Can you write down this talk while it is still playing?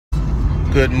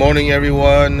Good morning,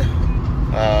 everyone.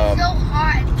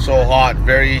 So hot,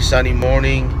 very sunny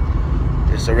morning.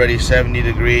 It's already 70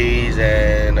 degrees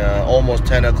and almost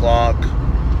 10 o'clock.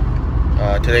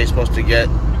 Today's supposed to get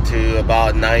to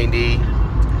about 90.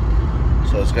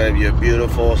 So it's going to be a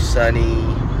beautiful, sunny,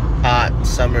 hot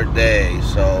summer day.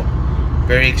 So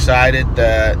very excited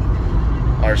that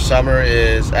our summer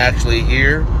is actually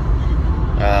here.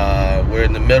 We're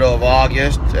in the middle of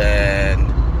August,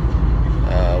 and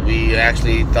we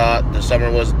actually thought the summer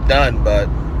was done, but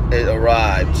it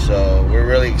arrived. So we're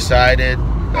really excited.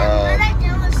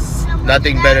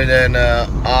 Nothing better than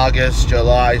August,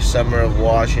 July, summer of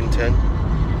Washington.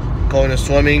 Going to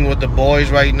swimming with the boys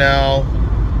right now.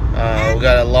 We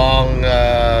got a long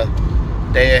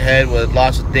day ahead with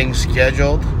lots of things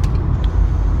scheduled.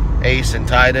 Ace and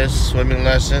Titus swimming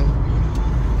lesson.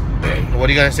 What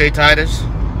are you gonna say, Titus?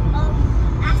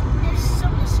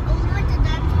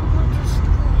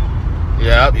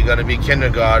 Yep, you're gonna be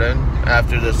kindergarten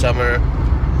after the summer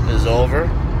is over.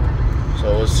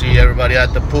 So we'll see everybody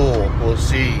at the pool. We'll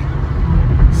see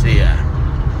ya.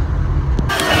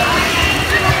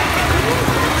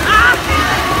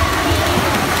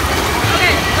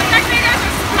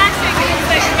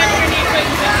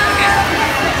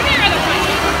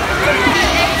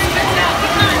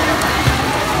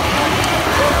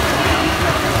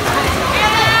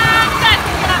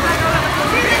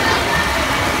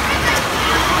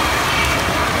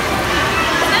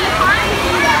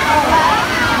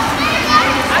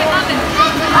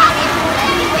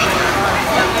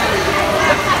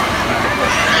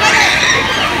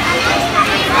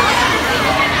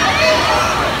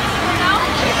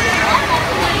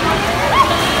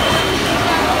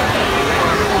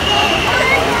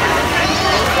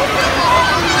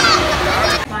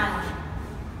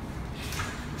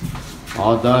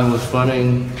 All done with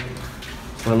swimming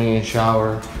and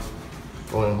shower,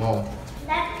 going home.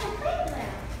 That's the playground.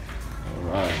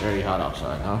 Alright, very hot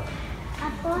outside, huh?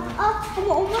 I'm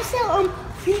almost there.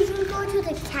 We can go to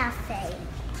the cafe.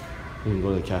 You can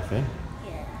go to the cafe?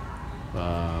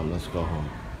 Yeah. Let's go home.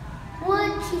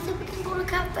 What? She said we can go to the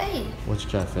cafe. Which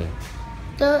cafe?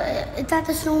 It's at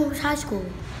the Stonewall High School.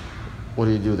 What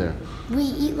do you do there? We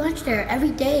eat lunch there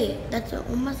every day. That's what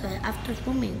Oma said after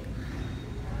swimming.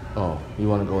 Oh, you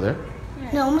want to go there?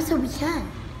 No, Oma said we can.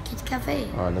 Kids Cafe.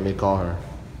 Alright, let me call her.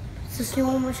 It's the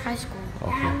Stonewall High School.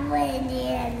 Okay.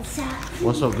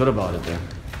 What's so good about it there?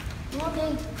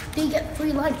 Well, they get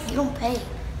free lunch. You don't pay.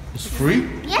 It's free?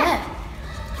 Yeah.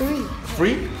 Free.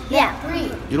 Free? Yeah, free.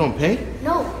 You don't pay?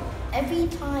 No. Every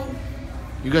time.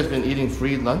 You guys been eating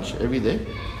free lunch every day?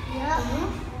 Yeah.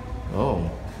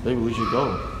 Oh, maybe we should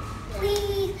go.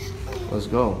 Please. Let's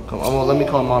go. Come on, let me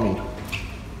call mommy.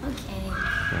 Okay.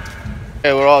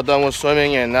 Okay, we're all done with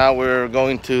swimming, and now we're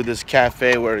going to this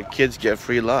cafe where the kids get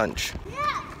free lunch.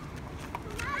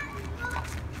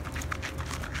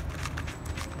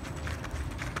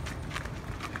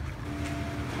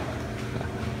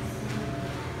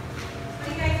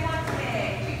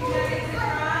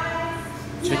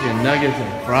 Chicken nuggets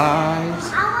and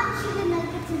fries. I want chicken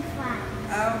nuggets and fries.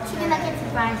 Oh, Chicken nuggets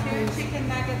and fries, please. chicken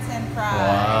nuggets and fries.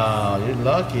 Wow, you're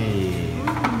lucky.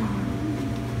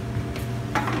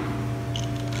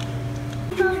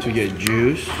 To get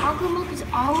juice. Alcohol milk is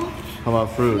all. How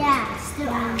about fruit? Yeah,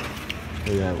 still.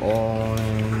 They have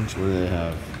orange. What do they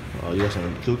have? Oh, you got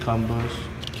some cucumbers,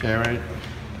 carrot.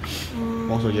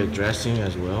 Also get dressing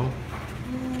as well.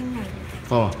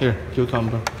 Oh, here,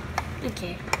 cucumber.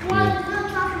 Okay.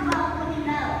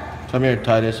 Come here,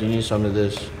 Titus. You need some of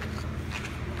this.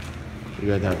 You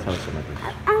gotta have some of this.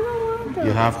 I don't want those.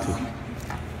 You have to.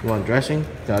 You want dressing?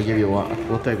 Then I'll give you one.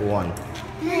 We'll take one.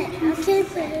 Okay,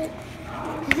 but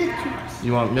is it juice?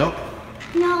 You want milk?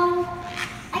 No.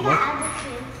 I What? got apple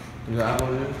juice. You got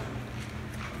apple juice?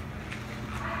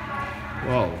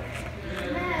 Whoa.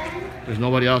 There's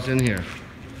nobody else in here.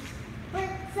 But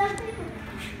some people.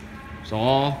 It's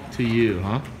all to you,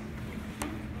 huh?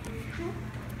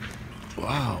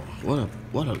 Wow,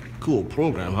 what a cool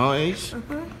program, huh, Ace?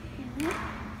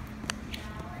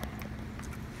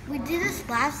 We did this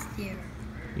last year.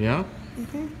 Yeah?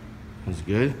 That's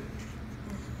good.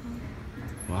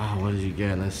 Wow, what did you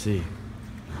get? Let's see.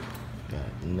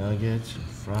 Got nuggets,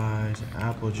 fries,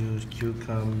 apple juice,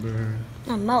 cucumber,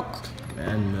 And milk.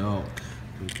 and milk.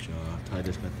 Good job.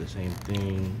 Titus got the same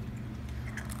thing.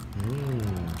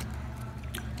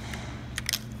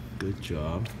 Good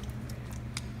job.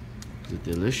 Is it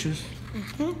delicious?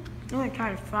 I'm gonna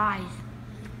try the fries.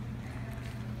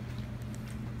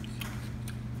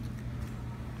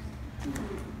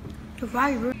 The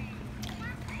fries.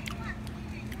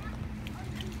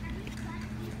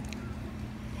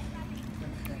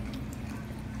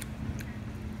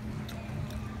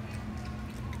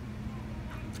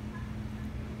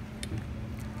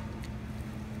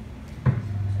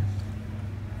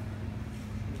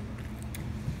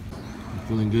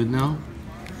 Feeling good now?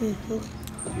 Mm-hmm.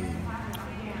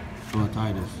 What about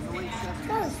Titus?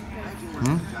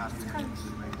 Hmm?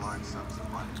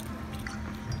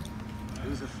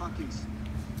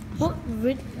 What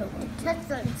video? That's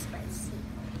not spicy.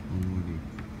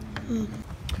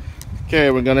 Okay,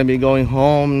 we're gonna be going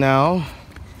home now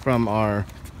from our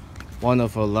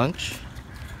wonderful lunch,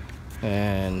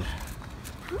 and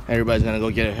everybody's gonna go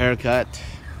get a haircut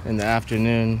in the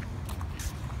afternoon.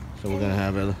 So we're gonna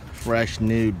have a fresh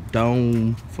new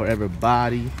dome for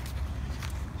everybody.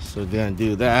 So we're gonna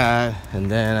do that,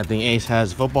 and then I think Ace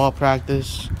has football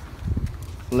practice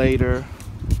later.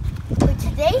 But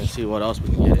today? Let's see what else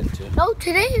we can get into. No,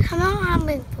 today I'm not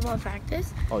having football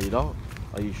practice. Oh, you don't?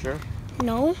 Are you sure?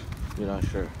 No, You're not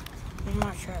sure? I'm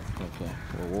not sure. Okay,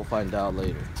 well, we'll find out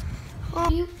later.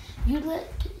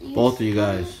 Both of you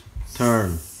guys,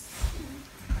 turn.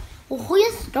 Well, who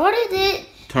just started it?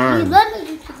 Turn. You let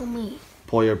me tickle me.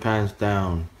 Pull your pants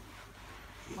down.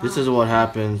 Wow. This is what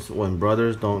happens when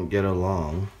brothers don't get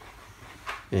along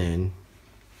in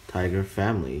Tiger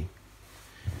family.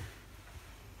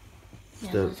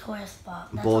 Yeah, that's a toy spot.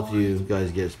 That's both of you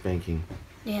guys get spanking.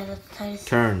 Yeah, that's the tightest.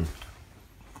 Turn.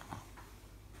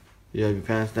 You have your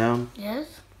pants down?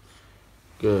 Yes.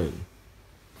 Good.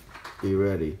 Be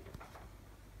ready.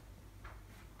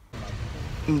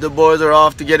 The boys are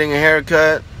off to getting a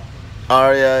haircut.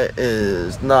 Aria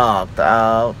is knocked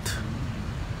out.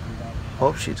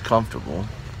 Hope she's comfortable.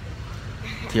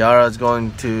 Tiara is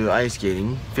going to ice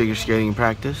skating, figure skating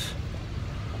practice.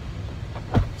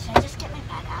 Should I just get my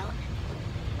bag out?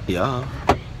 Yeah.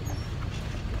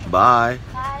 Bye.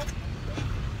 Bye.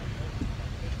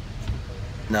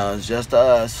 Now it's just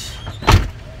us.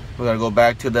 We gotta go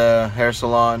back to the hair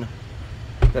salon.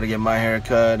 Gotta get my hair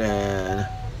cut and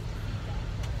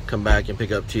come back and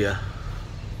pick up Tia.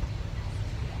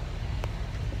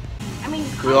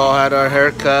 We all had our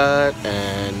hair cut,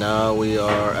 and now we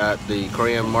are at the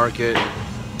Korean market.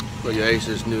 Look at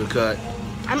Ace's new cut.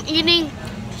 I'm eating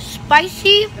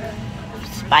spicy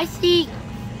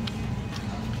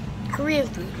Korean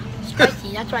food.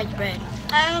 Spicy, that's why it's red.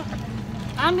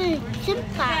 I'm eating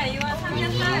kimbap.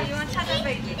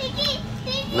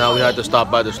 Now we had to stop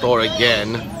by the store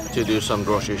again to do some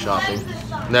grocery shopping.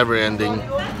 Never-ending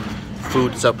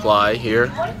food supply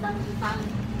here.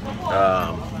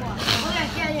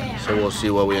 So we'll see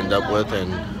what we end up with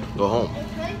and go home.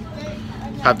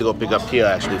 Have to go pick up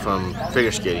Tia actually from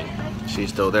figure skating. She's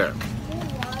still there.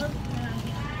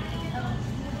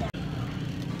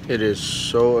 It is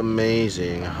so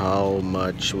amazing how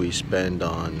much we spend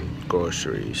on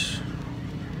groceries.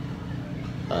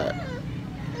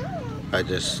 I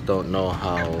just don't know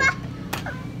how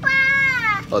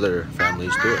other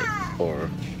families do it or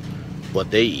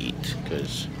what they eat,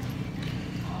 because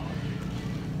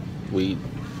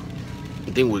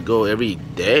I think we go every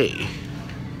day.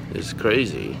 It's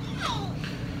crazy.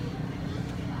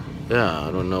 Yeah,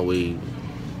 I don't know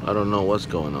what's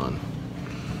going on.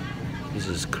 This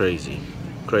is crazy.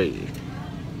 Crazy.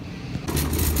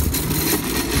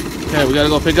 Okay, we gotta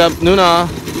go pick up Nuna.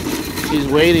 She's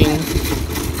waiting.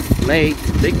 Late.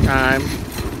 Big time.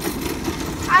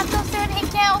 I'm so sad I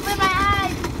can't open my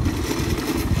eyes.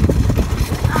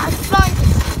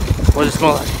 It What does it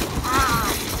smell like?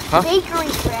 Huh? Bakery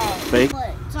bread. Bake.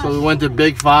 So we went to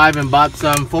Big Five and bought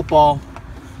some football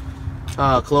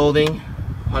clothing.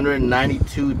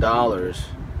 $192.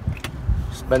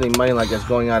 Spending money like it's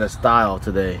going out of style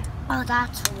today. Oh,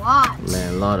 that's a lot.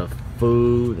 Man, a lot of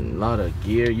food and a lot of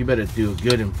gear. You better do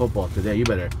good in football today. You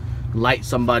better light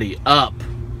somebody up.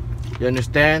 You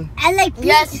understand? I like pizza.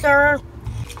 Yes, sir.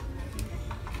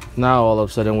 Now all of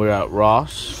a sudden we're at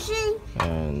Ross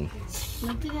and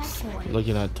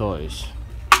looking at toys.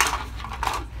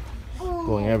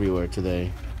 Going everywhere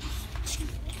today.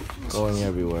 Going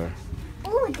everywhere.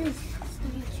 Oh, this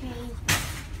new chain.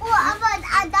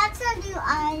 Oh, that's a new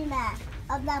iMac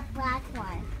of that black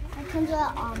one. It comes with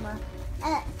armor.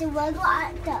 And the regular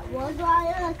iron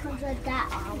comes with that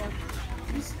armor.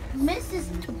 Mrs.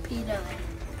 Torpedo.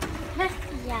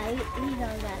 Yeah, we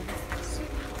know that.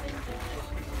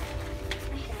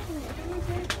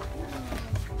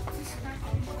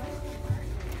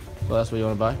 Well, that's what you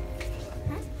want to buy?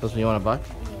 That's what you want to buy?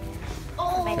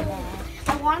 Oh, okay.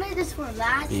 I wanted this for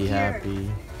last year. Be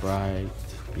happy, bright,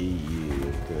 be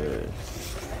you, good.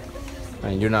 I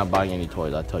mean, you're not buying any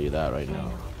toys, I'll tell you that right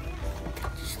now.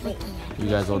 You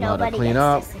guys don't know how to clean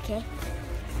up. This, okay?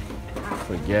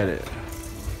 Forget it.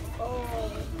 Oh,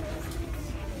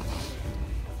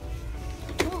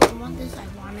 I want this. I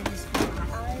wanted this for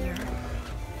last year.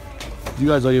 You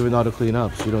guys don't even know how to clean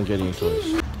up, so you don't get any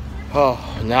toys. Oh,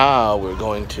 now we're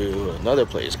going to another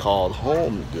place called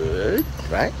Home Good,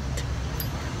 right?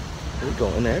 We're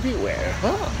going everywhere,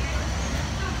 huh?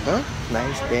 Huh?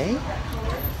 Nice day.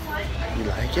 You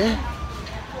like it?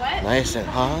 What? Nice and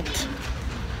hot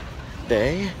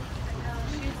day.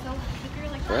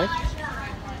 Right?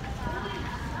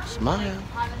 Smile.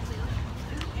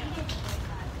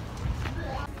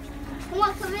 Come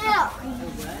on, come here.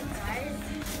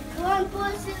 Come on,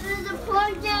 push it in the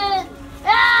pumpkin.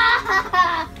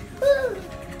 Ah!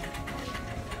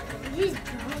 These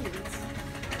bugs.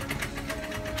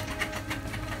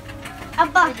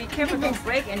 Abba, be careful, don't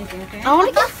break anything, okay? I want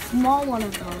to get a small one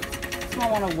of those.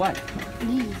 Small one of what?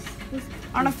 These.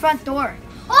 On the front door.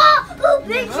 Oh,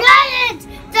 big giant!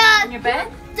 Dun, In your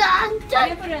bed? dun, dun,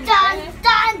 You put it in dun, your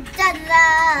dun, dun,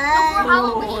 dun.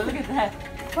 Oh, look at that.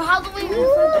 For Halloween.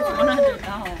 That's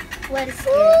 $100. What is it?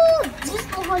 Just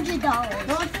 $100.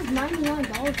 No, it says $99 and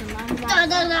 $99. Dun,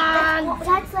 dun, dun.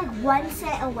 That's like 1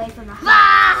 cent away from the house. I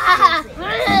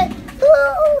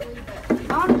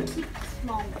want to keep it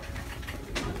small.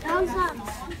 On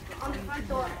the front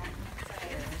door.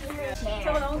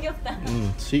 저거 너무 귀엽다.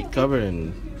 Seat covered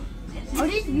in Are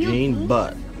these real jean boots?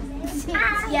 butt.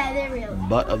 Yeah, they're real.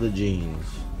 Butt of the jeans.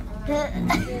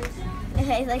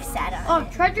 It's like sad on. Oh,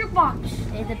 treasure box.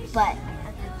 It's a butt.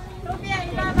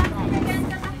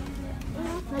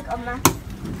 Like Oma.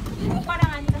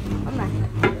 Oma.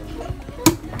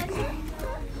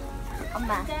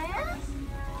 Oma.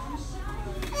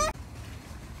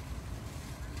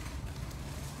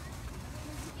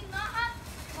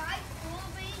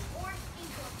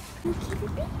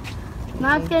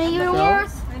 Not getting even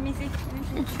worse. Let me see.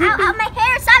 Ow, my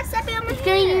hair! Stop stepping on my hair! It's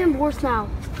getting even worse now.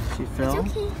 She fell.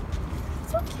 It's okay.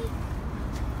 It's okay.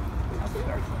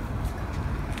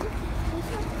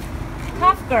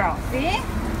 Tough girl, see?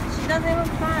 She doesn't even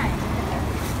cry.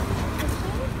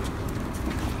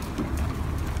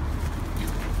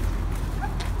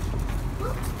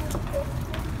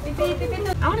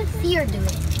 I want to see her do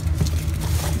it.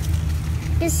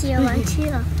 You see her one too.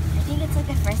 I think it's like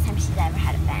the first time she's ever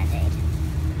had a band-aid.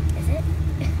 Is it?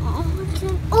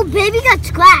 Oh, baby got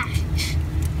scratched.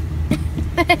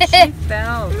 She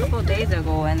fell a couple days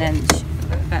ago and then she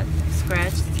got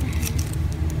scratched.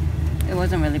 It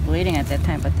wasn't really bleeding at that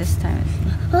time, but this time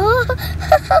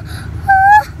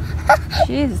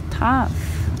she is tough.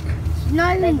 She's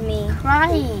not even me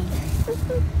crying.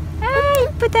 Hi,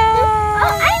 Buddha.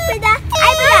 Oh, hi, Buddha.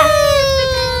 Hi, Buddha.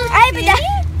 Hi, Buddha.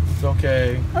 It's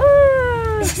okay.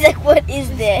 She's like, what is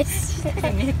this?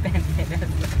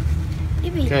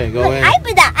 Okay, go in. Hi,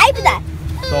 Buddha. Hi, Buddha.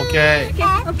 It's okay.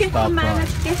 Okay, Stop crying.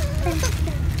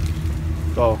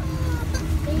 Go.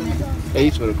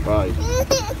 Ace would have cried.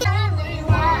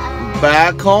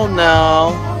 Back home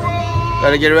now.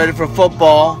 Gotta get ready for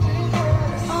football.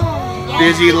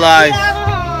 Busy life.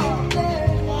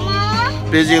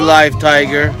 Busy life,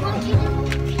 Tiger.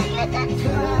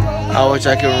 I wish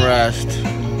I could rest.